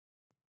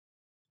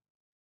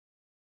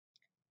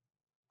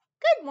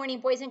Good morning,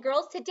 boys and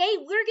girls. Today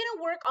we're going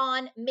to work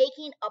on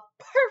making a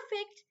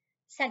perfect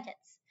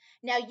sentence.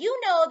 Now, you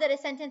know that a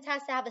sentence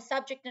has to have a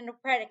subject and a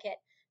predicate.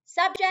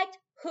 Subject,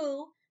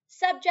 who,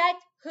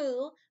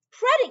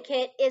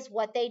 predicate is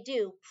what they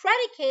do.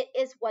 Predicate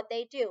is what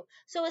they do.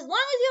 So as long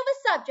as you have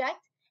a subject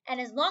and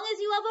as long as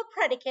you have a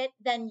predicate,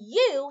 then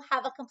you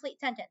have a complete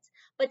sentence.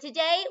 But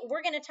today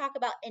we're going to talk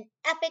about an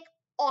epic,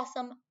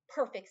 awesome,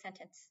 perfect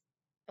sentence.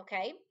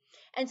 Okay?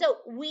 And so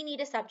we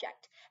need a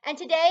subject. And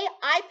today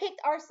I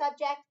picked our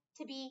subject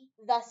to be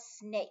the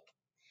snake.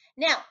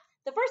 Now,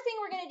 the first thing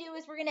we're going to do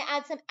is we're going to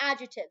add some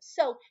adjectives.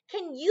 So,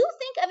 can you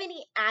think of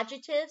any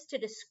adjectives to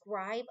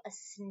describe a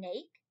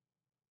snake?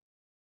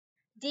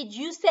 Did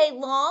you say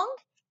long?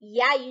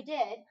 Yeah, you did.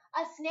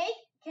 A snake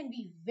can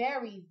be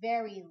very,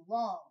 very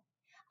long.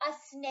 A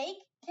snake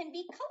can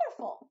be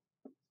colorful.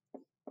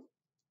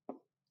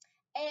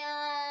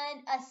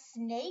 And a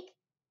snake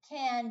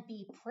can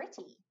be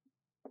pretty.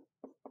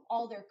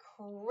 All their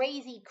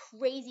crazy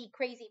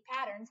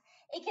patterns.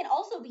 It can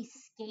also be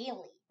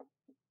scaly.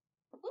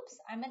 Oops,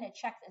 I'm going to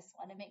check this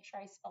one to make sure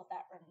I spelled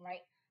that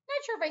right.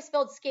 Not sure if I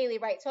spelled scaly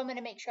right, so I'm going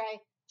to make sure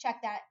I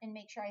check that and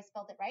make sure I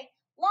spelled it right.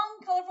 Long,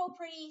 colorful,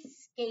 pretty,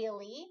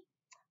 scaly.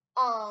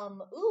 A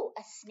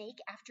snake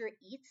after it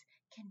eats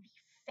can be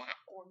fat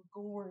or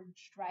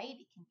gorged,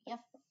 right? It can be a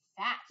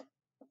fat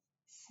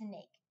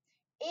snake.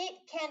 It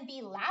can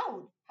be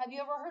loud. Have you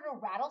ever heard a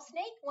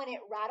rattlesnake when it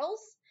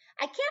rattles?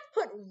 I can't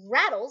put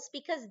rattles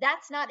because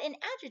that's not an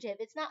adjective.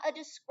 It's not a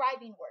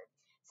describing word.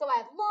 So I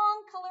have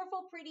long,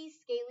 colorful, pretty,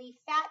 scaly,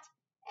 fat,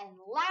 and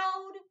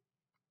loud.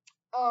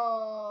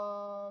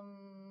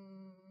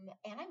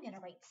 And I'm going to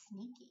write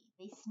sneaky.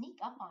 They sneak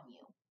up on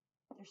you.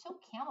 They're so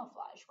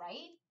camouflage,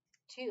 right?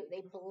 Too.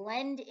 They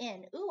blend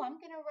in. Ooh, I'm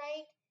going to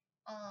write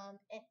no,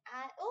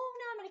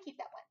 I'm going to keep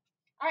that one.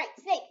 All right,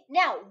 snake.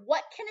 Now,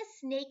 what can a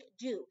snake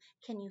do?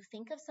 Can you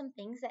think of some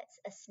things that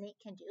a snake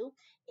can do?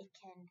 It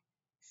can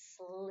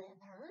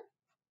slither.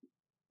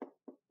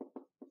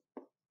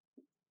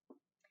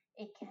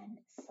 It can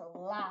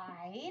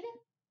slide.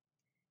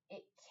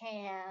 It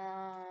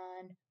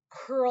can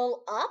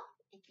curl up.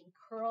 It can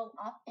curl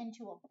up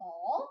into a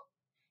ball.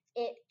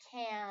 It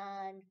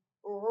can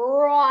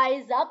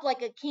rise up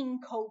like a king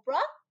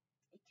cobra.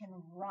 It can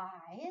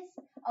rise.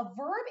 A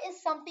verb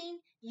is something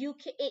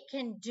it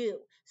can do.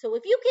 So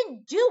if you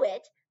can do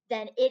it,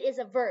 then it is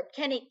a verb.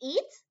 Can it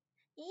eat?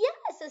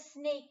 Yes, a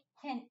snake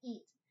can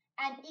eat.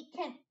 And it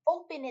can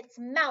open its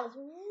mouth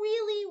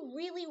really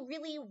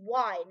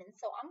wide. And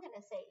so I'm going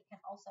to say it can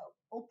also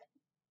open.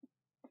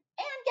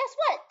 And guess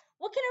what?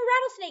 What can a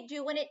rattlesnake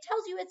do when it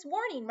tells you it's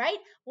morning, right?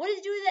 What does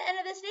it do at the end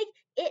of the snake?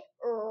 It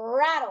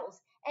rattles.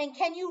 And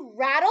can you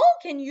rattle?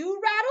 Can you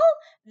rattle?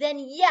 Then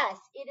yes,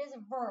 it is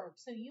a verb.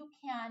 So you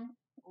can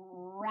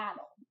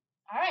rattle.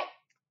 All right.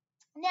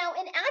 Now,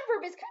 an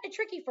adverb is kind of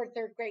tricky for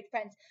third grade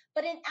friends,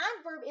 but an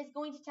adverb is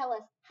going to tell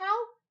us how,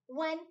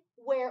 when,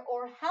 where,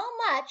 or how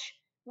much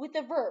with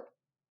a verb.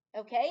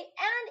 Okay?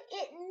 And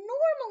it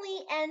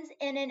normally ends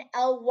in an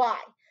ly.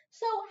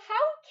 So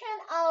how can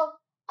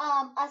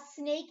a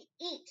snake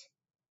eat?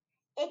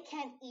 It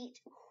can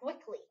eat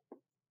quickly.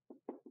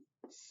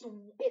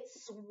 It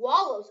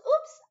swallows.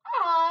 Oops,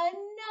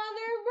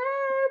 another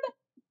verb.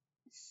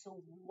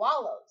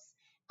 Swallows.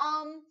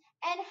 And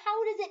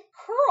how does it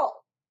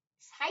curl?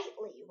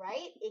 Tightly,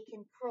 right? It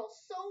can curl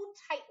so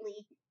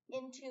tightly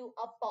into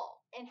a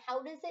ball. And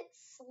how does it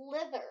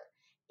slither?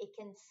 It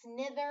can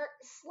slither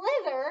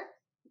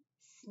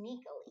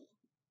sneakily.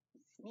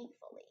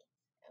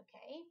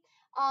 Okay?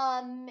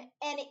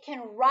 And it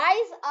can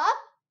rise up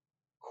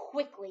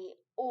quickly,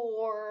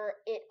 or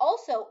it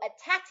also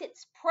attacks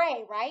its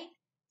prey, right?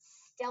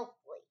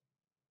 Stealthily.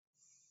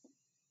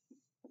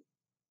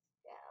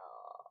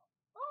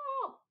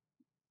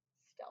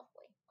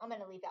 Stealthily. I'm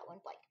going to leave that one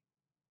blank.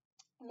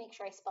 Make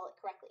sure I spell it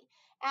correctly.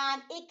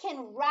 And it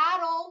can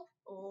rattle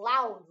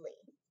loudly.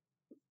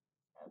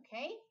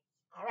 Okay?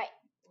 All right.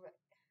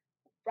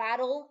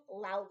 Rattle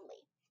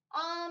loudly.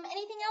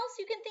 Anything else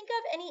you can think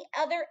of? Any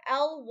other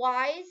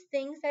LYs,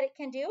 things that it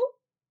can do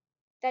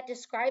that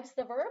describes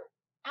the verb?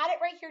 Add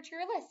it right here to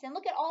your list and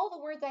look at all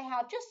the words I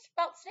have just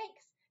about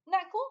snakes. Isn't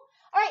that cool?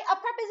 All right, a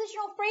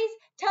prepositional phrase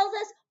tells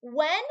us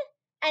when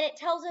and it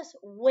tells us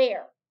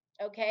where.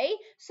 Okay,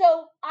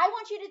 so I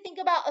want you to think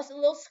about a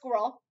little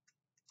squirrel.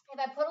 If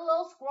I put a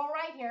little squirrel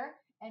right here,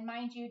 and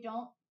mind you,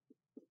 don't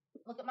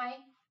look at my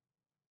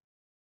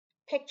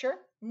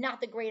picture, not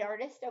the great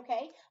artist,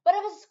 okay? But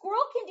if a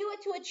squirrel can do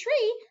it to a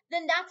tree,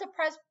 then that's a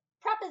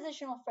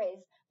prepositional phrase.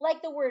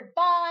 Like the word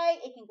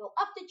by, it can go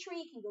up the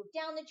tree, it can go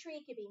down the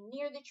tree, it can be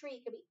near the tree,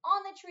 it can be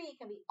on the tree, it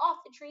can be off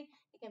the tree,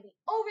 it can be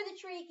over the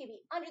tree, it can be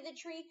under the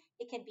tree,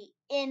 it can be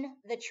in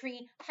the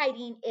tree,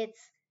 hiding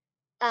its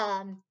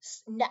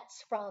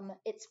nuts from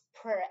its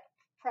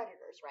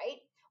predators, right?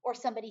 Or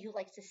somebody who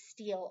likes to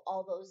steal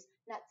all those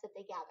nuts that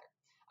they gather.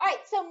 All right,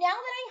 so now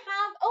that I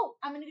have,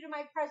 I'm going to do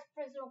my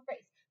prepositional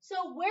phrase.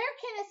 So where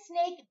can a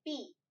snake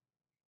be?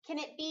 Can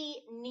it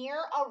be near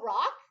a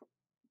rock?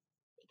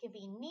 It could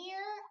be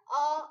near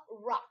a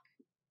rock.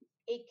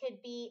 It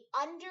could be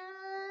under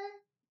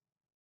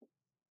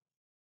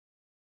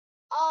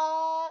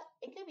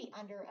be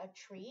under a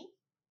tree.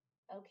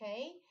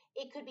 Okay.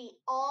 It could be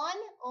on,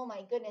 oh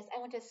my goodness, I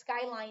went to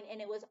Skyline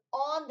and it was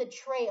on the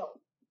trail.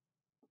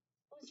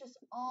 It was just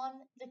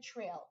on the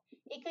trail.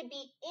 It could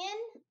be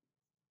in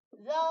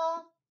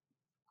the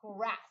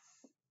grass.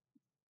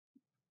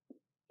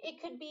 It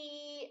could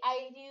be,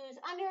 I use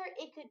under,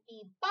 it could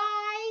be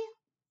by,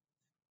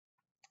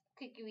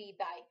 thinking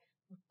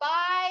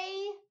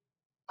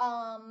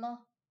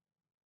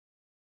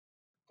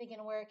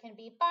where it can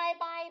be by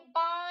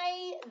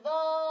the,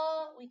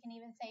 we can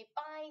even say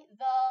by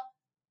the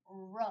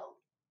road.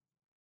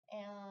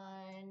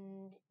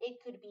 And it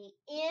could be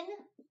in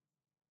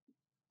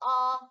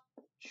a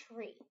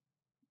tree.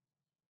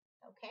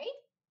 Okay?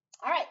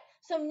 All right.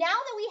 So now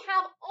that we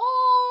have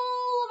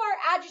all of our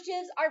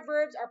adjectives, our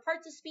verbs, our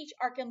parts of speech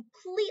are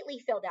completely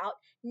filled out,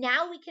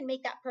 now we can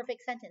make that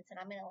perfect sentence, and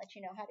I'm going to let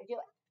you know how to do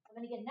it. I'm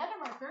going to get another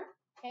marker,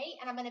 okay,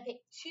 and I'm going to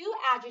pick 2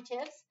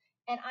 adjectives,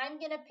 and I'm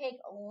going to pick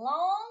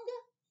long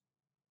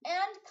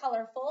and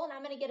colorful, and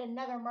I'm going to get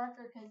another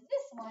marker because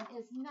this one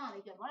is not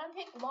a good one. I'm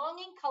going to pick long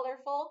and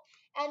colorful,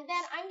 and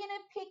then I'm going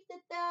to pick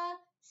that the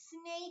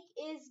snake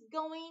is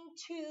going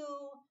to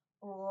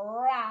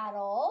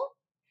rattle,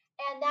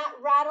 and that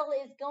rattle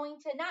is going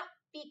to not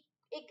be,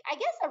 I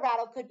guess a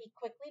rattle could be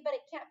quickly, but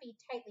it can't be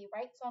tightly,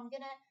 right? So I'm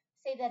going to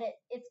say that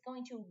it's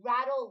going to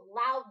rattle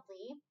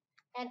loudly,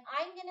 and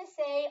I'm going to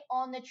say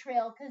on the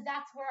trail because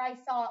that's where I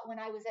saw it when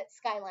I was at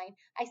Skyline.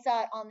 I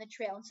saw it on the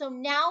trail. And so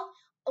now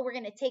we're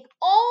going to take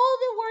all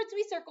the words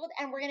we circled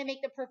and we're going to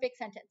make the perfect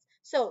sentence.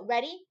 So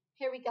ready?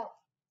 Here we go.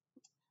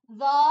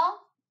 The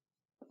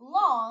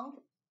long,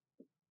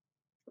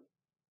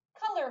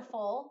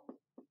 colorful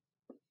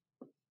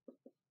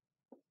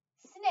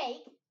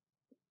snake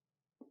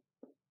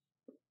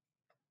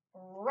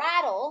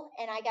rattled,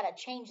 and I got to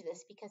change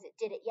this because it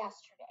did it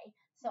yesterday.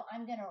 So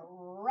I'm going to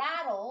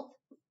rattled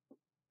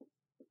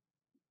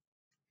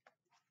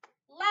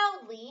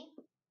loudly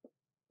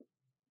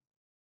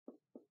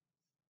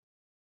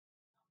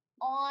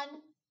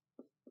on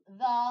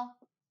the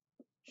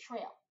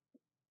trail.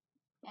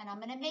 And I'm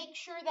going to make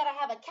sure that I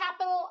have a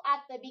capital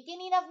at the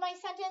beginning of my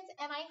sentence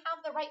and I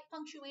have the right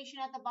punctuation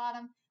at the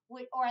bottom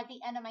or at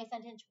the end of my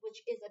sentence,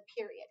 which is a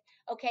period.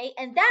 Okay,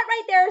 and that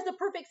right there is the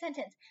perfect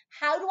sentence.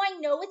 How do I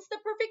know it's the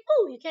perfect?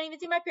 Oh, you can't even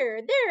see my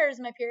period. There's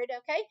my period.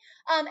 Okay.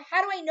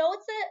 How do I know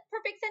it's the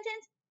perfect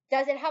sentence?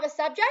 Does it have a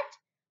subject?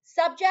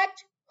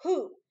 Subject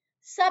who?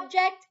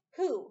 Subject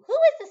who? Who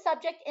is the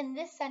subject in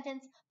this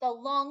sentence? The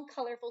long,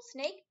 colorful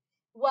snake.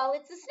 Well,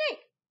 it's a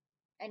snake,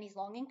 and he's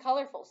long and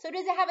colorful. So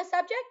does it have a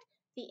subject?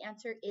 The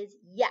answer is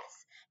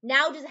yes.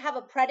 Now, does it have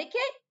a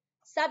predicate?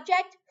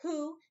 Subject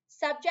who?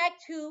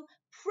 Subject who?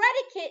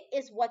 Predicate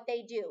is what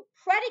they do.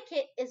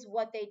 Predicate is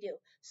what they do.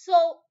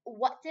 So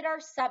what did our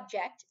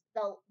subject,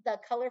 the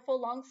colorful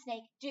long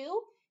snake,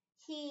 do?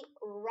 He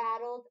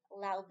rattled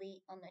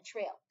loudly on the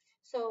trail.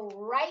 So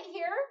right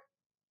here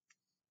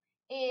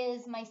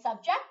is my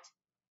subject,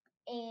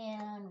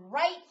 and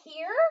right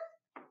here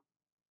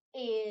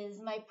is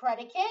my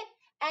predicate.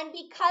 And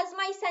because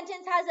my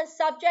sentence has a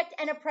subject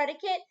and a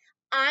predicate,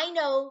 I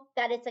know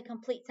that it's a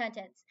complete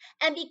sentence.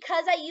 And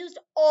because I used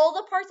all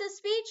the parts of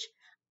speech,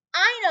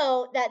 I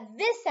know that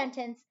this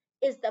sentence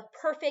is the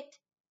perfect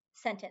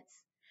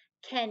sentence.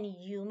 Can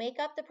you make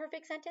up the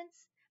perfect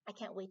sentence? I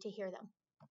can't wait to hear them.